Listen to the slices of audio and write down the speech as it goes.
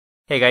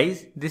Hey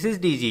guys, this is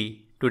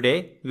DG.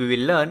 Today we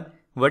will learn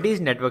what is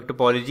network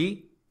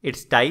topology,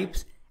 its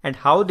types and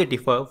how they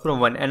differ from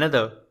one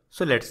another.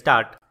 So let's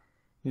start.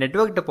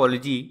 Network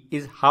topology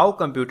is how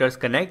computers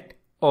connect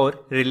or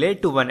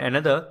relate to one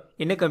another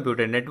in a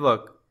computer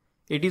network.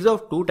 It is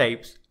of two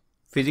types,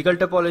 physical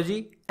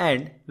topology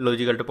and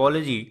logical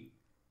topology,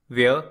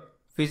 where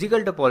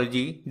physical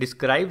topology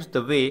describes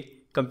the way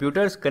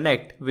computers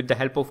connect with the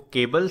help of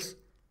cables.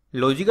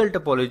 Logical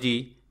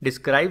topology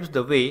describes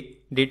the way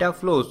data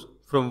flows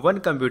from one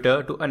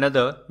computer to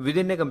another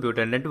within a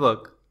computer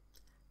network.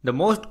 The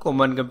most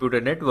common computer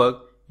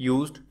network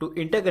used to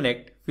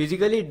interconnect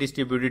physically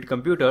distributed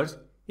computers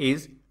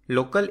is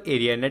local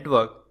area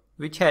network,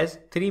 which has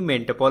three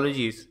main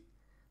topologies: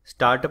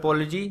 star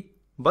topology,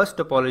 bus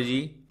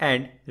topology,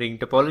 and ring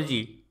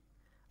topology.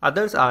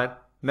 Others are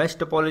mesh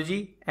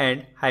topology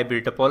and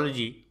hybrid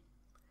topology.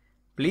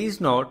 Please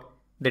note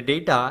the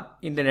data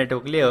in the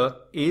network layer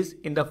is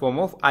in the form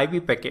of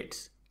IP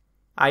packets.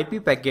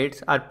 IP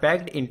packets are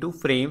packed into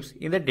frames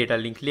in the data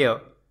link layer.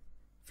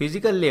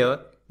 Physical layer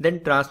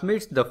then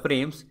transmits the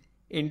frames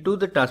into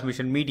the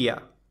transmission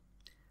media.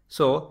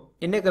 So,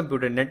 in a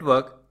computer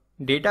network,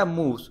 data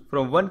moves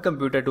from one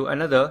computer to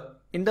another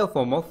in the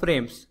form of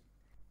frames.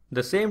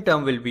 The same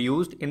term will be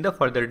used in the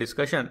further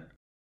discussion.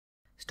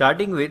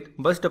 Starting with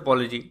bus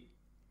topology.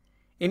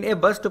 In a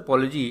bus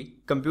topology,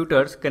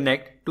 computers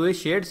connect to a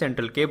shared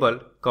central cable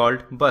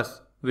called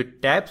bus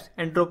with taps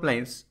and drop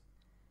lines.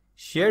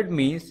 Shared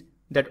means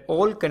that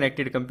all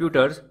connected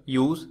computers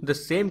use the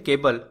same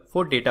cable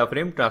for data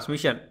frame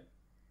transmission.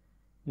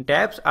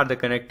 Taps are the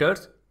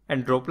connectors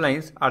and drop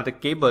lines are the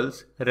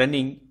cables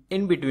running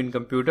in between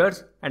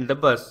computers and the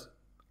bus.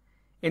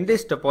 In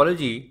this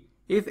topology,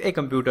 if a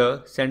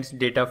computer sends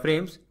data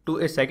frames to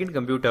a second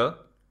computer,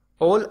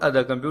 all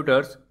other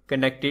computers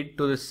connected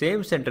to the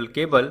same central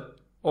cable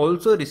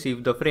also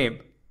receive the frame.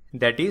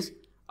 That is,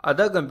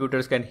 other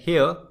computers can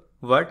hear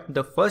what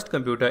the first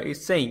computer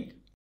is saying.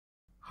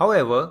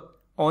 However,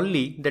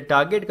 only the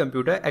target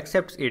computer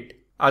accepts it.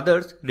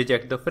 Others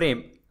reject the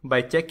frame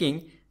by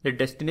checking the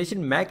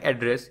destination MAC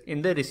address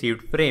in the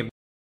received frame.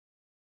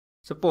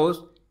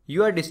 Suppose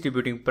you are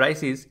distributing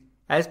prices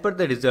as per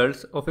the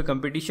results of a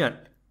competition.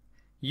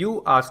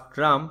 You ask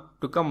Ram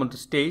to come on the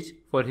stage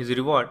for his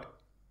reward.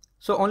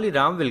 So only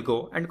Ram will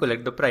go and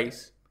collect the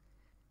prize.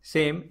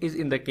 Same is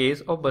in the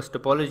case of bus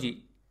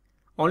topology.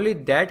 Only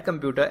that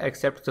computer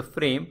accepts the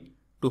frame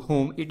to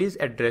whom it is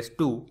addressed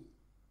to.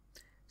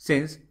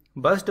 Since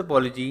bus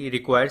topology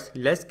requires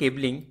less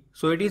cabling,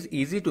 so it is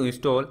easy to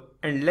install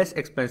and less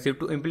expensive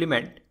to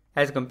implement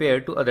as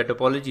compared to other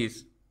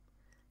topologies.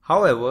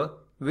 However,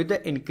 with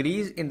the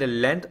increase in the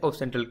length of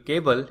central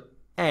cable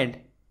and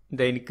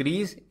the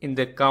increase in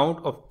the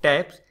count of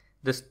taps,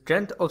 the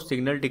strength of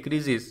signal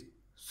decreases.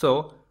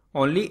 So,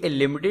 only a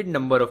limited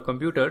number of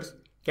computers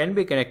can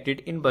be connected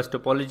in bus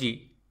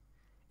topology.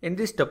 In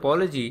this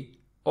topology,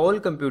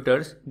 all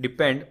computers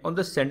depend on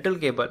the central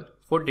cable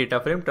for data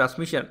frame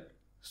transmission.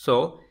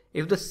 So,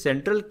 if the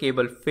central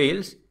cable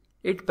fails,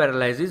 it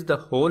paralyzes the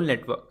whole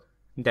network.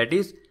 That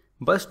is,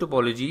 bus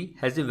topology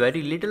has a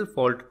very little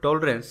fault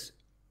tolerance.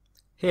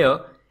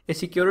 Here, a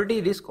security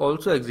risk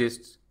also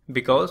exists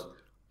because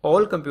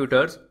all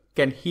computers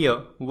can hear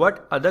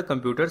what other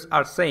computers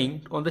are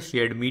saying on the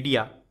shared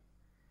media.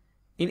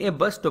 In a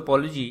bus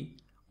topology,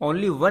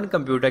 only one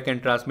computer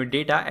can transmit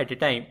data at a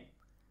time.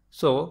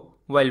 So,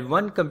 while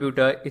one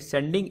computer is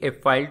sending a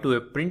file to a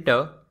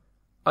printer,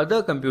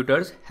 other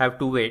computers have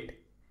to wait.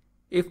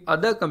 If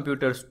other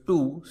computers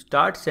too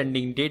start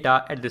sending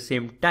data at the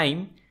same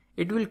time,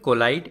 it will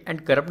collide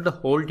and corrupt the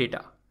whole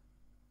data.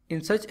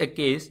 In such a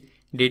case,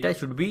 data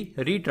should be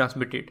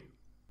retransmitted.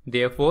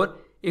 Therefore,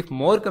 if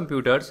more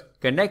computers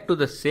connect to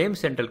the same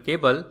central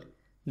cable,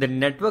 the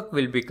network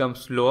will become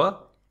slower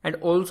and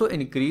also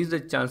increase the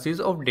chances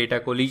of data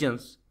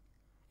collisions.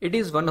 It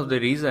is one of the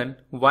reasons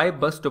why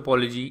bus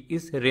topology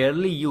is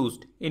rarely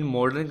used in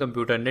modern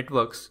computer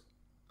networks.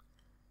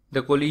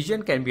 The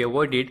collision can be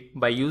avoided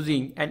by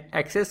using an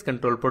access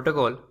control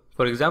protocol.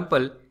 For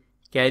example,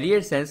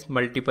 carrier sense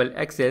multiple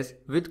access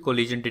with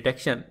collision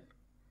detection.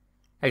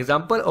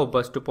 Example of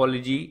bus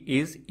topology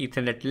is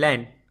Ethernet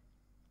LAN.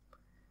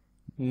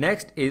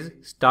 Next is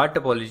star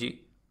topology.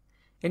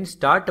 In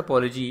star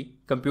topology,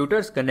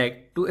 computers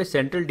connect to a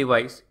central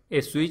device, a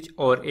switch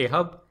or a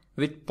hub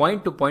with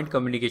point-to-point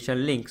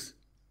communication links.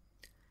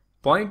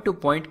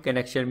 Point-to-point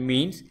connection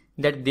means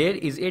that there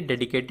is a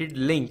dedicated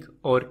link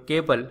or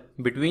cable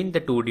between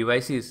the two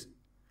devices.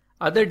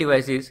 Other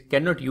devices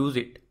cannot use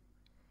it.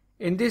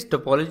 In this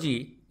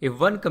topology, if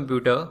one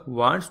computer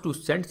wants to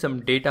send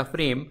some data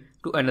frame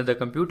to another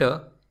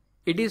computer,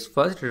 it is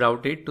first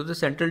routed to the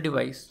central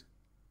device.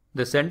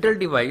 The central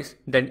device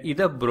then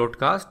either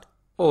broadcast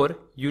or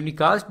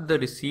unicast the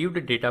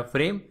received data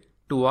frame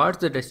towards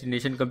the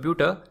destination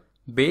computer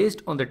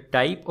based on the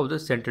type of the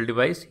central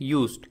device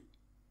used.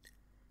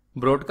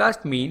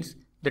 Broadcast means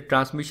the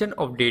transmission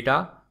of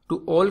data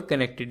to all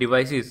connected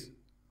devices,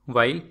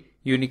 while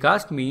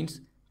unicast means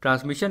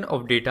transmission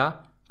of data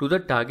to the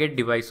target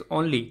device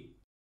only.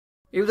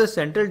 If the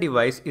central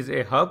device is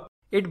a hub,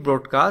 it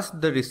broadcasts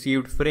the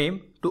received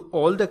frame to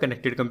all the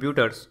connected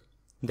computers.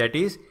 That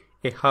is,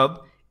 a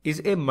hub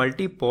is a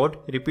multi-port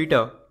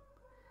repeater.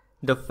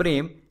 The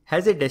frame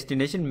has a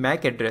destination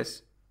MAC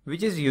address,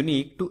 which is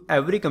unique to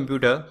every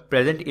computer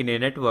present in a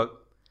network.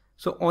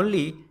 So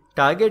only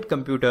target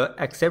computer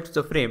accepts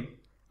the frame,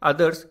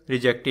 others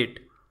reject it.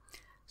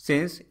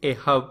 Since a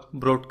hub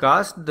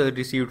broadcasts the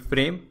received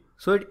frame,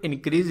 so it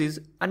increases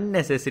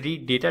unnecessary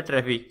data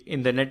traffic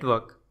in the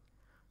network.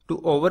 To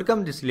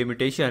overcome this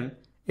limitation,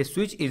 a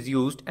switch is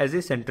used as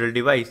a central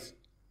device.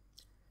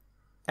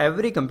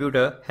 Every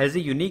computer has a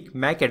unique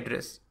MAC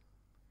address.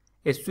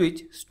 A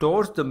switch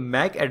stores the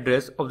MAC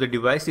address of the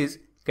devices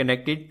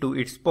connected to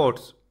its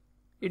ports.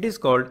 It is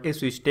called a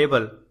switch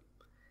table.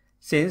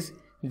 Since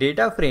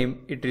data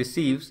frame it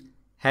receives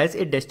has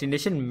a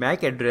destination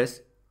MAC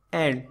address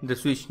and the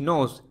switch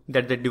knows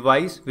that the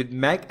device with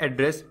MAC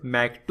address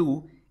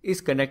MAC2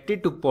 is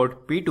connected to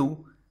port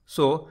P2,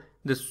 so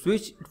the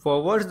switch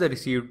forwards the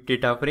received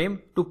data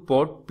frame to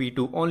port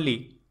P2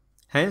 only.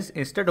 Hence,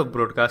 instead of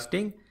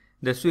broadcasting,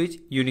 the switch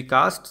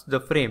unicasts the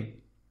frame.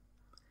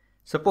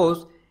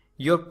 Suppose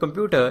your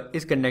computer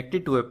is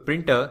connected to a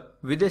printer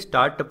with a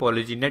star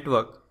topology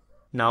network.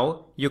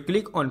 Now you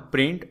click on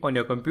print on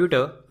your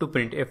computer to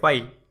print a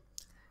file.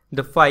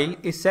 The file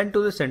is sent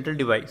to the central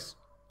device.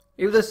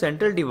 If the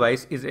central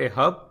device is a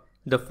hub,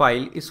 the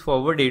file is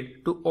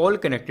forwarded to all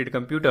connected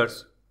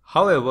computers.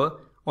 However,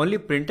 only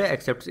printer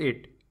accepts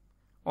it.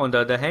 On the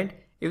other hand,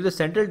 if the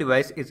central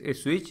device is a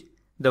switch,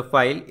 the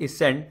file is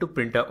sent to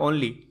printer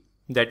only,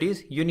 that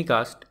is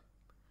unicast.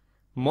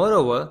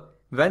 Moreover,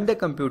 when the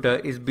computer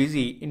is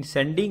busy in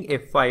sending a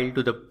file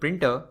to the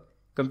printer,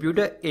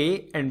 computer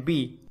A and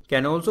B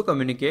can also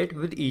communicate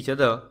with each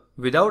other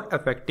without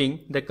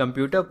affecting the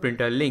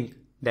computer-printer link.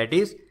 That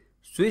is,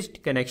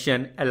 switched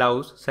connection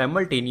allows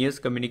simultaneous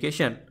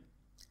communication.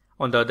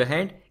 On the other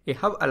hand, a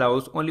hub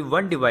allows only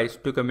one device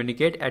to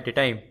communicate at a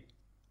time.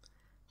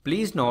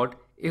 Please note,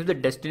 if the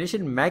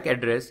destination MAC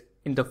address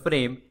in the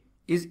frame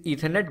is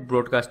Ethernet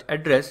broadcast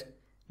address,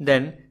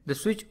 then the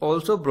switch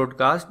also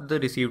broadcasts the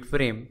received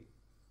frame.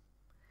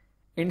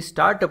 In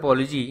star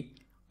topology,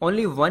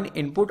 only one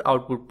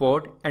input-output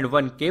port and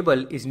one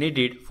cable is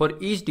needed for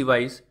each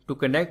device to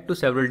connect to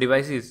several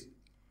devices.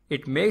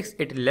 It makes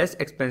it less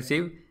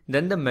expensive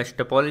than the mesh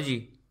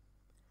topology.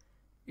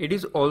 It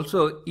is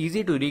also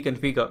easy to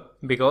reconfigure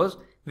because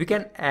we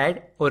can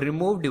add or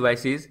remove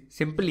devices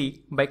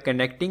simply by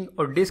connecting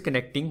or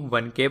disconnecting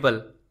one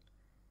cable.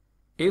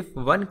 If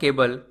one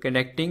cable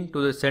connecting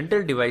to the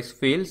central device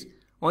fails,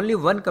 only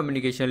one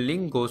communication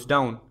link goes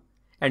down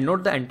and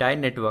not the entire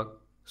network.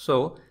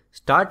 So,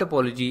 star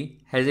topology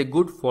has a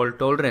good fault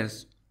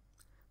tolerance.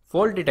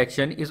 Fault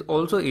detection is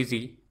also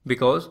easy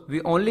because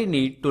we only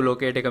need to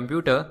locate a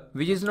computer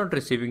which is not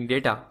receiving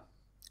data.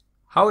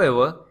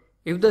 However,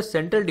 if the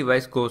central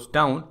device goes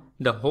down,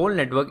 the whole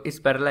network is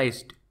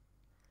paralyzed.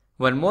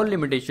 One more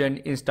limitation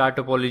in star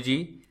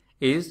topology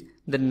is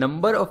the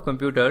number of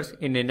computers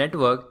in a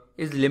network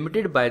is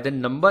limited by the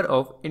number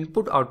of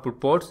input-output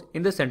ports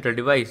in the central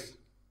device.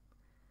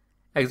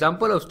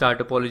 Example of star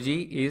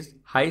topology is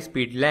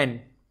high-speed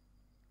LAN.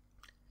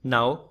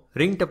 Now,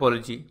 ring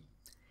topology.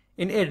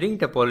 In a ring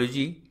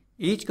topology,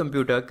 each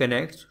computer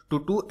connects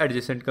to two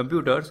adjacent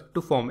computers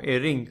to form a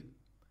ring.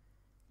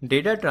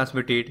 Data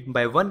transmitted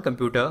by one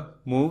computer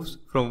moves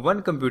from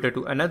one computer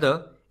to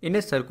another in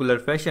a circular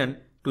fashion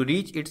to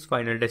reach its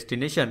final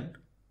destination.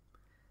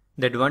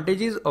 The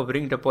advantages of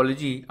ring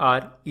topology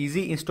are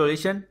easy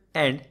installation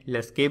and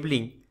less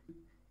cabling.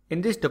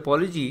 In this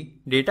topology,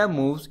 data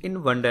moves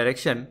in one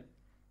direction.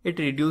 It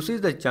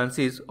reduces the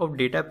chances of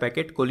data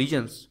packet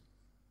collisions.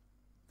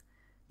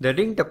 The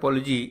ring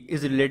topology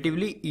is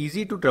relatively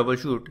easy to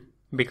troubleshoot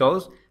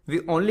because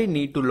we only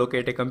need to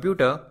locate a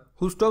computer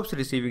who stops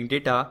receiving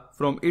data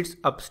from its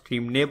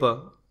upstream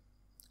neighbor.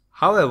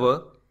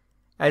 However,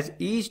 as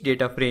each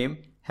data frame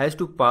has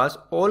to pass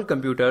all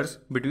computers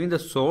between the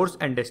source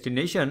and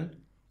destination,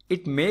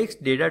 it makes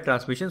data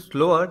transmission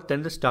slower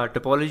than the star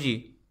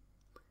topology.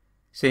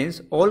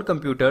 Since all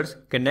computers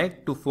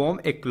connect to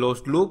form a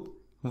closed loop,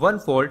 one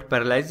fault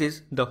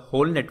paralyzes the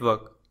whole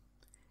network.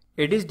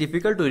 It is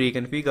difficult to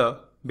reconfigure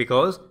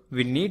because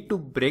we need to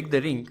break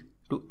the ring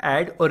to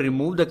add or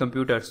remove the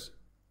computers.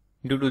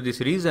 Due to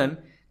this reason,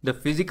 the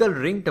physical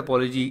ring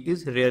topology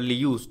is rarely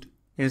used.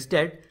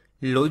 Instead,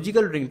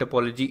 logical ring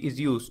topology is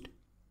used.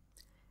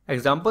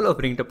 Example of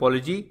ring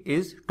topology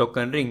is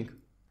token ring.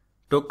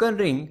 Token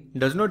ring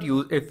does not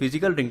use a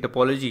physical ring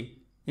topology.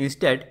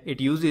 Instead, it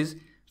uses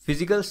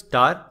physical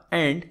star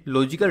and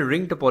logical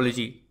ring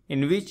topology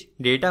in which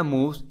data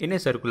moves in a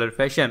circular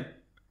fashion.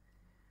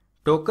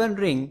 Token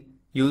ring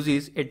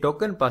uses a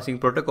token passing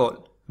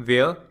protocol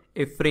where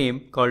a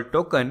frame called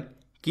token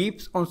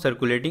keeps on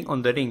circulating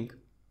on the ring.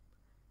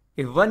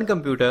 If one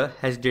computer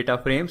has data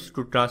frames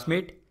to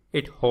transmit,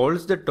 it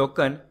holds the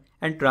token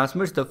and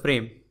transmits the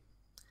frame.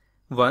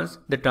 Once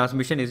the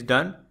transmission is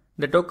done,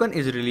 the token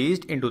is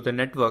released into the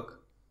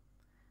network.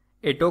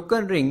 A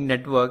token ring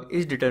network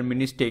is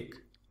deterministic,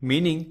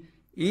 meaning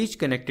Each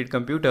connected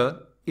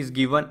computer is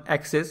given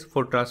access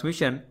for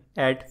transmission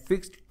at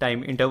fixed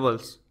time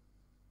intervals.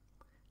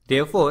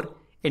 Therefore,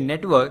 a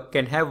network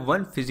can have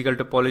one physical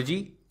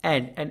topology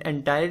and an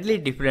entirely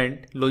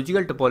different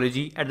logical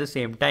topology at the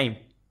same time.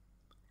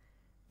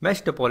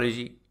 Mesh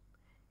topology.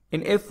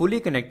 In a fully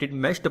connected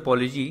mesh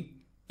topology,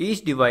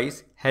 each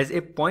device has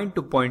a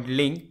point-to-point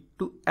link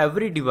to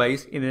every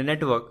device in a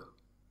network.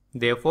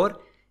 Therefore,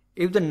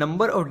 if the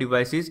number of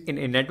devices in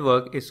a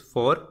network is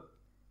 4,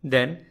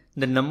 then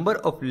the number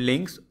of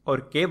links or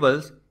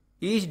cables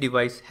each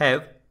device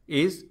have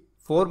is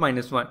 4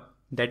 minus 1,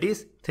 that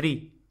is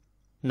 3.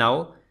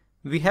 Now,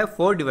 we have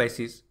 4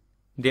 devices.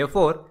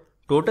 Therefore,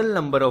 total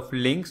number of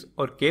links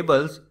or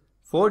cables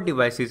 4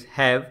 devices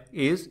have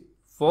is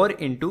 4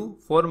 into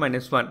 4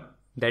 minus 1,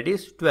 that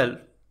is 12.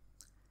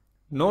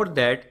 Note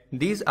that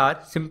these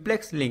are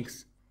simplex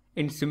links.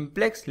 In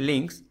simplex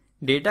links,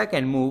 data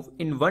can move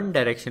in one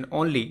direction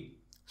only.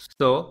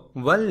 So,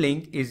 one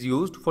link is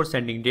used for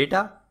sending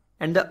data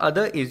and the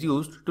other is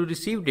used to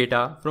receive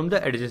data from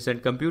the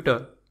adjacent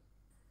computer.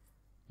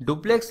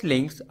 Duplex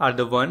links are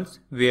the ones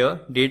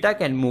where data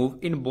can move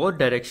in both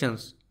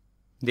directions.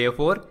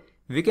 Therefore,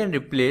 we can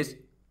replace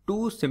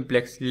 2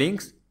 simplex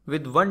links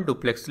with one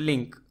duplex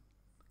link.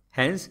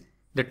 Hence,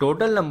 the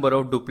total number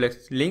of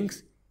duplex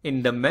links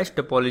in the mesh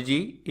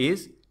topology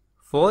is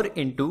 4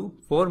 into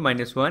 4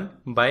 minus 1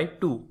 by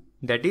 2,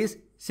 that is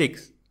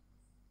 6.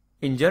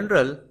 In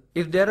general,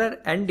 if there are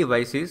n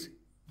devices,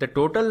 the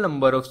total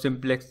number of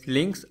simplex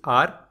links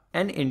are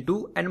n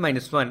into n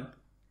minus 1.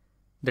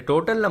 The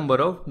total number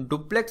of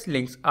duplex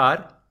links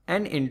are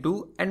n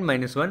into n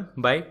minus 1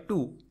 by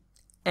 2.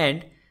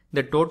 And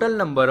the total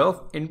number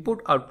of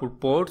input-output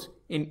ports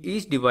in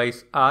each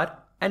device are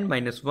n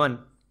minus 1.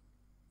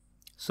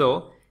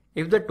 So,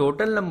 if the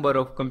total number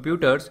of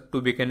computers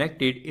to be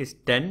connected is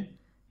 10,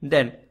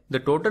 then the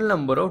total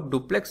number of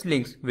duplex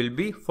links will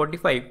be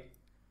 45,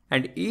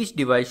 and each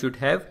device should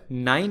have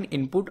 9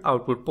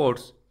 input-output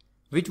ports,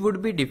 which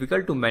would be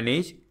difficult to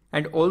manage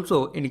and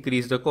also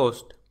increase the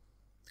cost.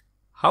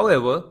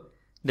 However,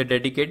 the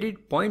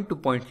dedicated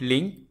point-to-point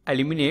link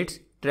eliminates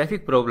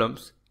traffic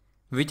problems,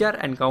 which are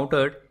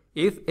encountered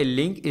if a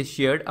link is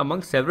shared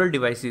among several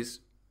devices.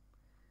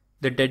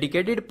 The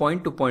dedicated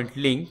point-to-point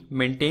link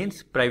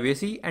maintains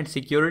privacy and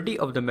security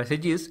of the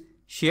messages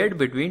shared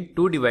between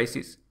two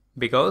devices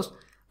because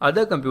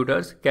other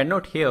computers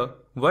cannot hear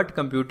what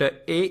computer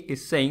A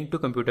is saying to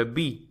computer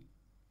B.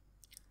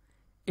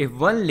 If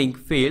one link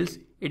fails,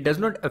 it does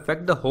not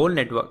affect the whole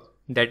network,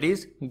 that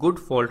is good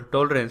fault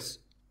tolerance.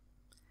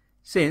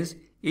 Since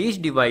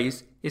each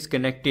device is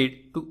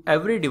connected to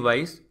every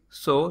device,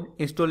 so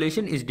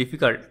installation is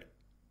difficult.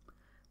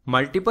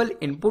 Multiple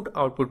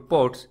input-output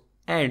ports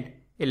and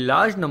a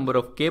large number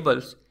of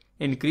cables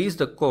increase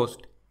the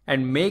cost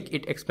and make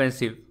it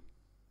expensive.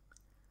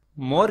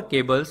 More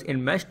cables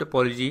in mesh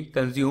topology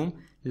consume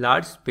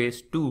large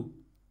space too.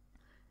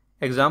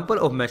 Example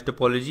of mesh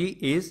topology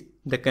is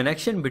the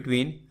connection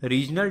between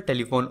regional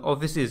telephone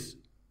offices.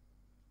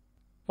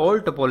 All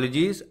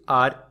topologies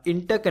are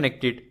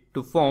interconnected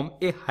to form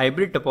a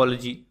hybrid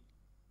topology.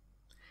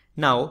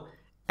 Now,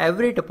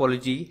 every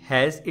topology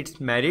has its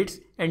merits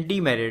and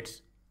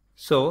demerits.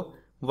 So,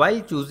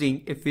 while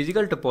choosing a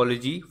physical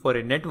topology for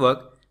a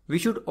network, we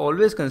should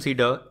always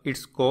consider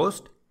its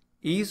cost,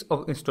 ease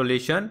of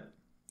installation,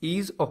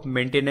 ease of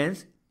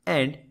maintenance,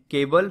 and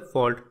cable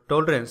fault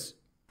tolerance.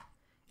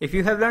 If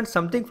you have learned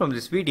something from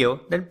this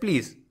video, then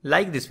please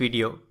like this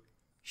video.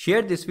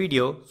 Share this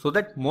video so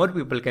that more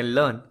people can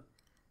learn.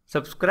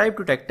 Subscribe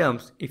to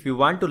TechTerms if you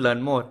want to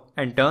learn more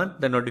and turn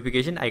the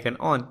notification icon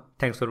on.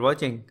 Thanks for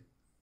watching.